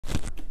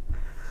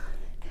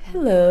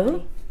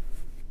Hello.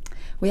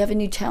 We have a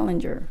new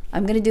challenger.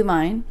 I'm gonna do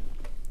mine,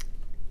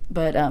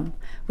 but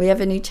we have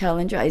a new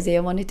challenger.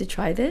 Isaiah wanted to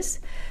try this,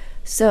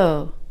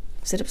 so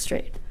sit up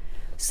straight.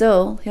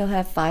 So he'll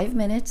have 5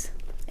 minutes,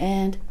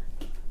 and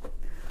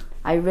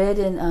I read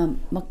in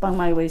Mukbang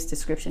My Way's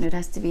description it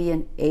has to be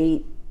an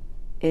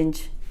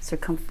 8-inch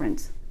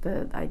circumference.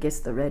 I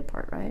guess the red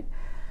part, right?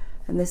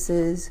 And this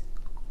is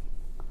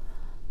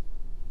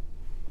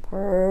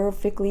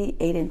perfectly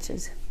 8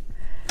 inches.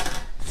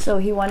 So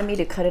he wanted me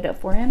to cut it up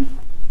for him.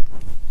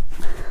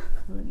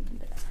 Let me do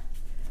that.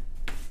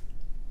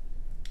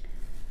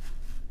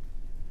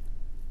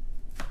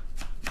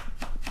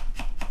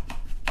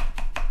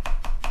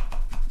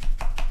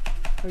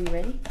 Are you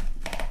ready?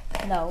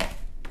 No.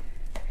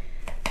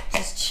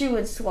 Just chew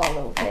and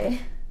swallow, okay?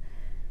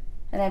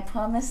 And I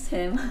promised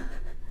him.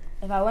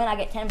 If I win, I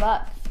get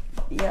 $10.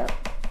 Yep.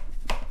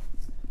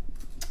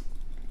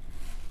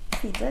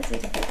 He does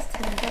it if it's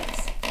 $10.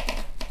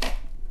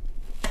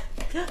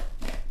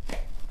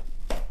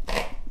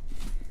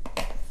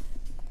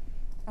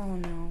 Oh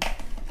no.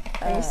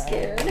 Are you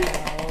scared? No.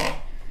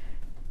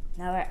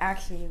 Now we're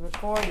actually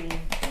recording.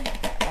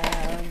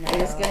 Oh no.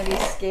 It's gonna be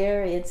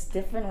scary. It's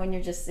different when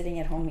you're just sitting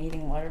at home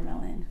eating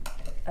watermelon.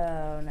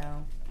 Oh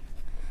no.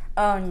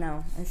 Oh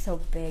no. It's so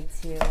big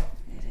too.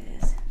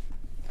 It is.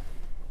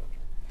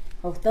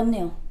 Oh,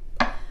 thumbnail.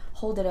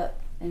 Hold it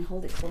up and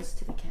hold it close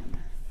to the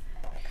camera.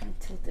 Kind of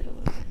tilt it a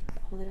little bit.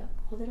 Hold it up.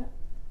 Hold it up.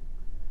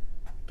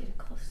 Get it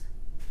close.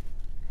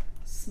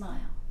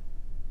 Smile.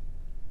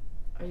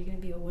 Are you gonna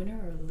be a winner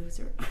or a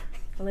loser?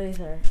 A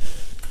loser.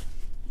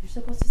 You're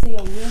supposed to say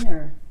a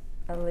winner.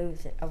 A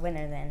loser. A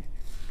winner then.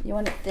 You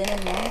want it thin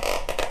and long?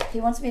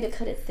 He wants me to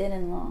cut it thin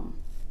and long.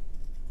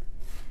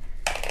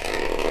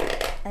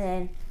 And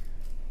then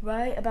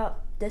right about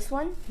this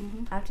one,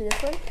 after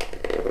this one,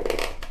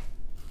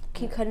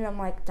 keep cutting them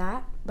like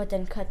that, but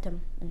then cut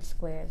them in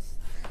squares.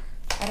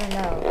 I don't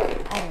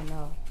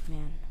know,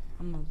 man.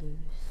 I'm gonna lose.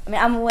 I mean,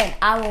 I'm gonna win.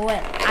 I will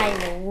win. I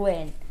will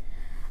win.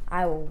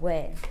 I will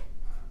win.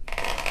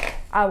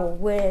 I will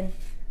win.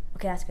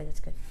 Okay, that's good.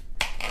 That's good.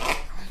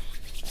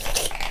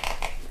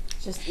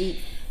 Just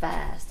eat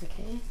fast,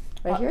 okay?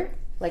 Right here?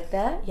 Like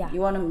that? Yeah.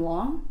 You want them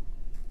long?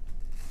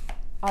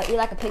 I'll eat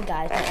like a pig,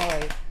 guys. Don't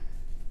worry.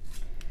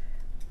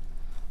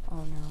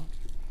 Oh no.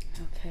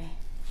 Okay.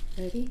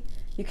 Ready?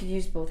 You could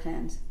use both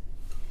hands.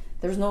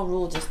 There's no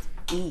rule, just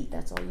eat.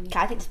 That's all you need.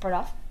 Can I take this part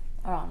off?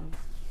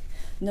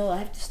 No, I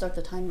have to start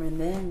the timer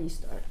and then you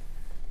start.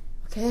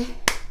 Okay?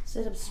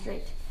 Sit up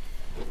straight.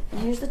 And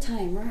here's the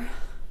timer.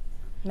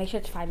 Make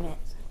sure it's 5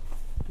 minutes.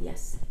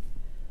 Yes.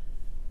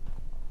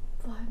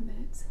 5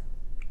 minutes.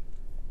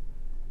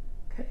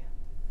 Okay.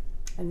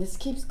 And this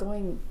keeps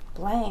going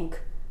blank,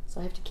 so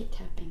I have to keep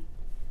tapping.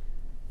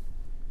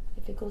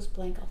 If it goes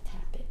blank, I'll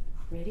tap it.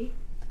 Ready?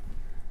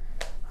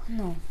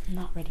 No, I'm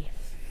not ready.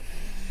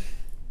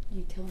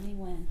 You tell me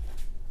when.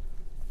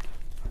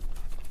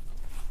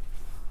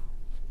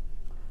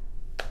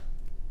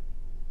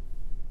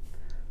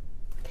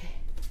 Okay.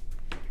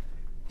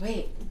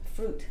 Wait,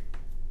 fruit.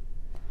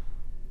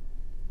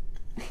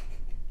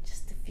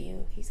 Just a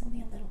few. He's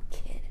only a little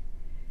kid.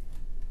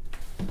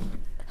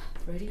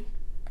 Ready?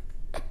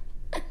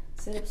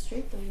 Sit up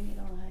straight though, you need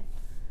all the height.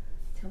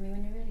 Tell me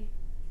when you're ready.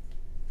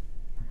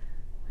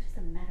 What is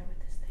the matter with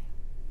this thing?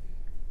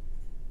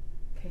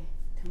 Okay,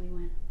 tell me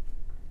when.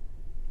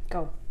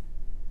 Go.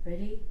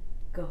 Ready?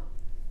 Go.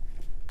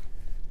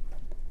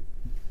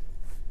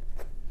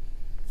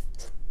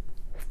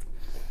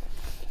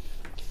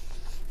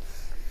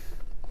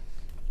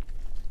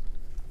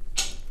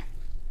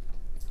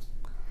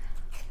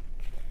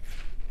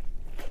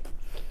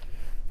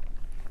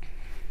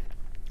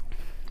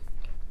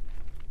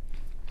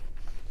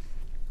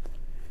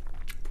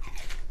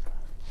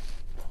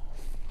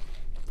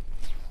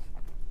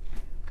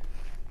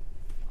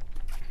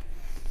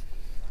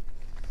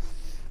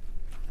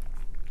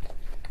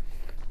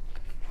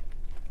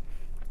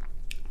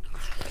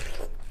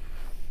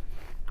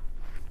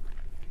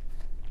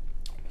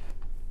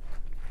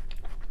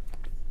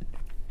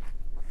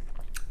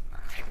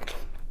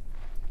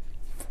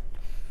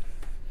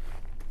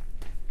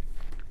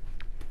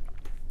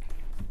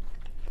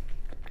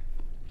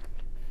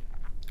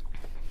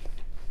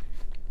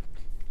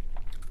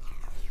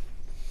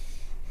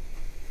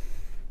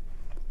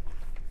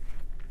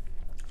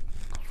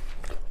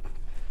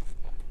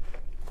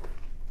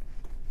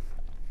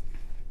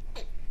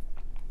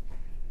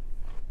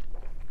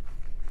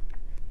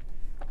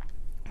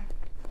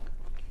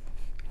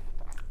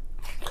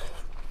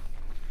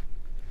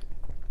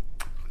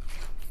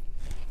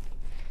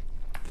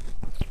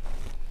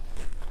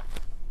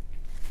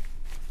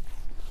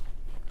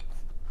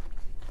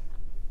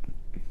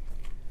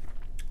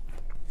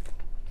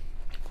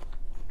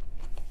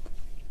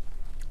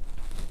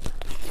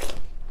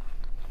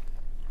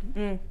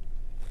 Mm. You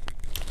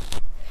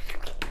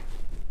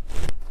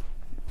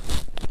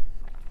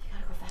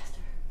gotta go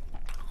faster.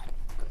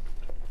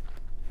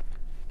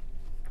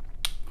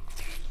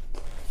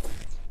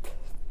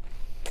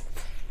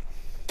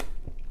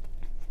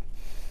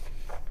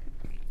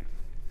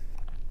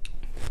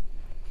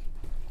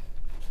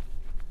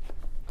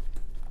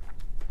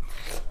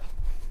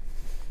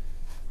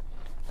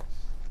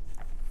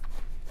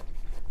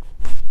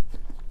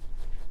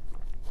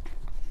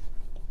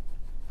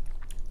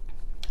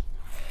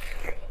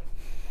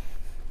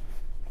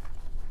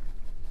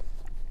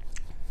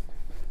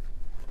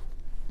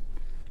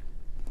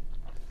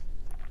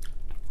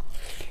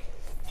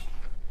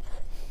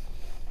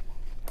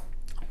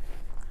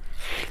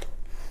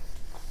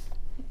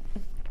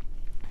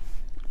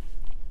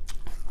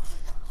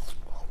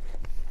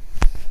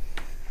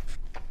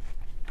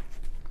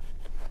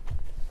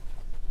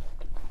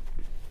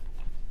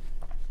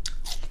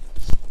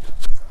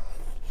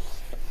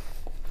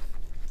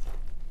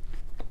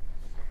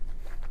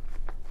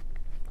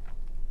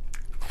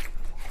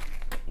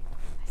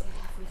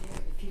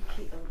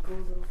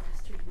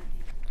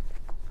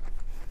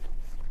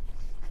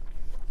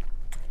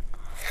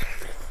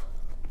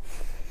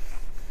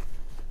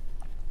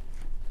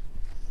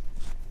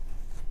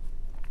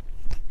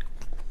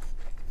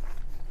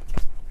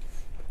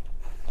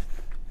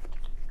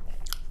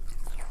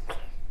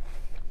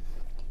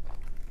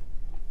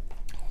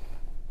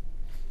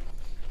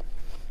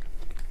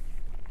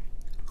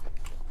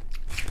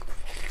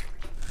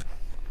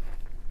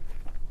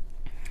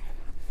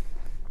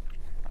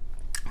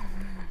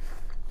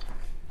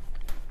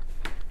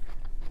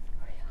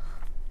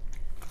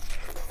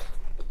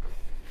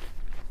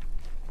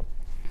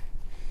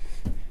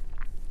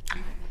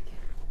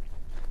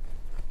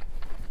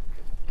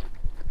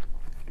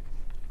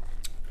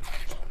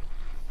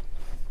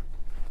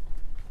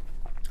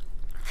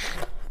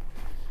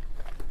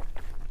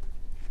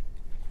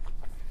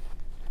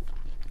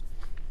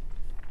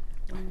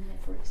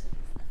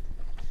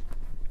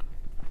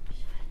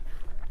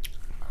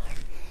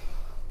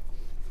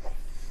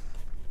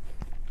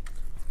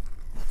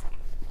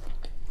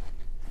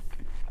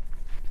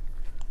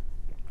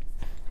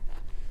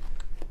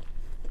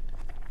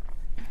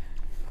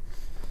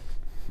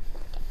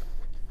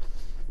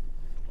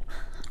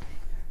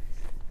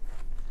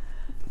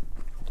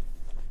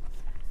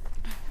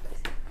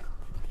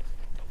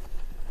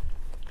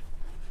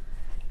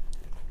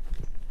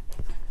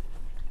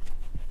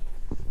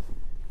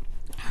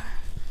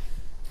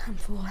 I'm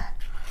full. 1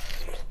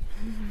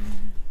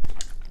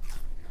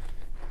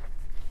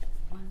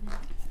 minute.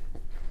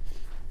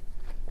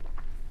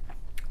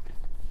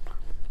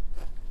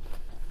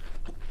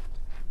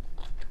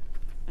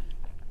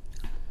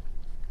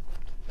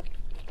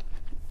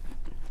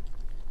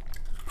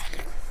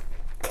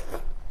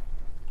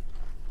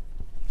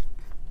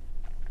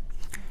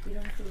 You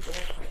don't have to eat the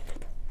whole part.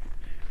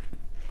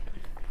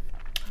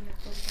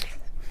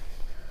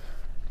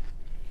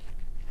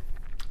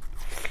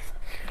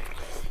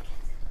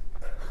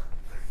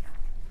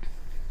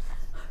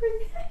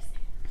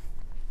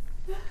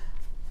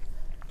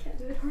 Can't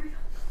do it, hurry up.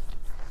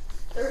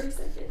 30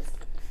 seconds.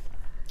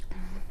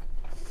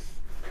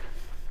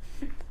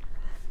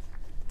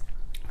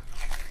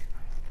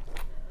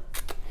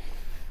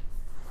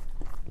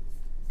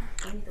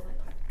 I need the white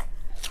part.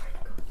 Hurry,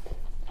 go.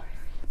 Hurry,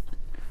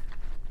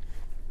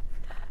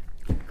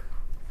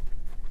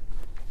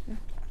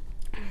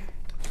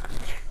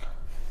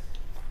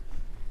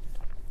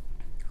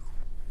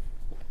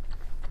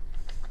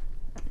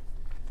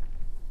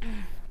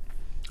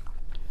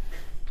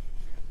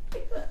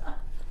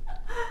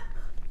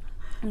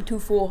 I'm too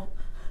full.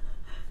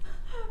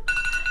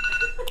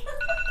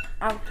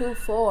 I'm too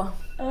full.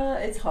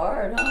 It's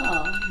hard,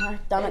 huh? My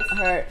stomach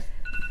hurts.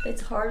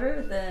 It's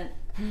harder than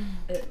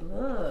it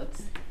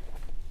looks.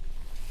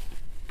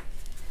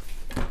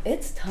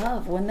 It's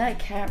tough when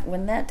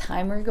that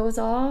timer goes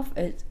off.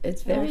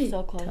 It's very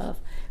so close. tough.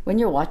 When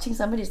you're watching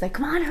somebody, it's like,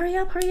 come on, hurry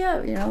up,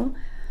 you know.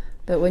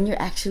 But when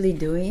you're actually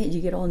doing it, you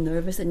get all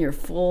nervous and you're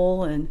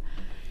full, and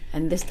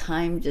this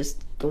time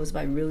just goes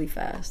by really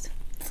fast.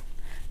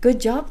 Good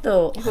job,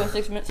 though. If it was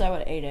 6 minutes, I would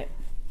have ate it.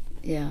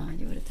 Yeah,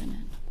 you would have done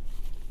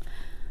it.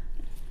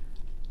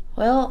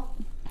 Well,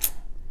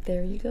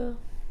 there you go.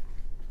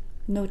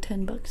 No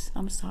 $10.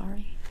 I'm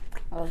sorry.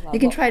 You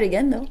can try it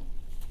again, though.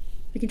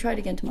 You can try it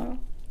again tomorrow.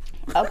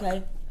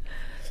 Okay.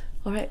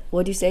 All right.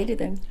 What do you say to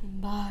them?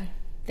 Bye.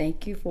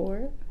 Thank you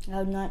for. I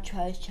would not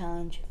try this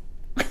challenge.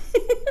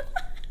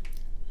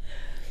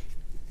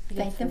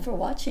 Thank them for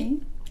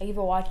watching. Thank you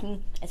for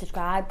watching, and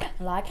subscribe,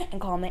 and like, and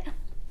comment.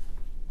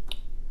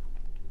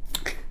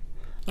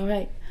 All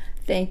right.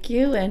 Thank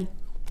you. And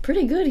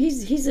pretty good.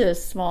 He's a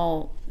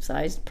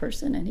small-sized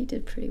person, and he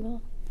did pretty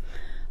well.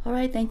 All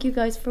right. Thank you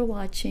guys for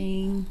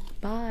watching.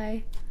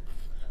 Bye.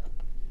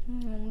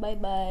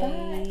 Bye-bye.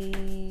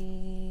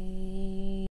 Bye.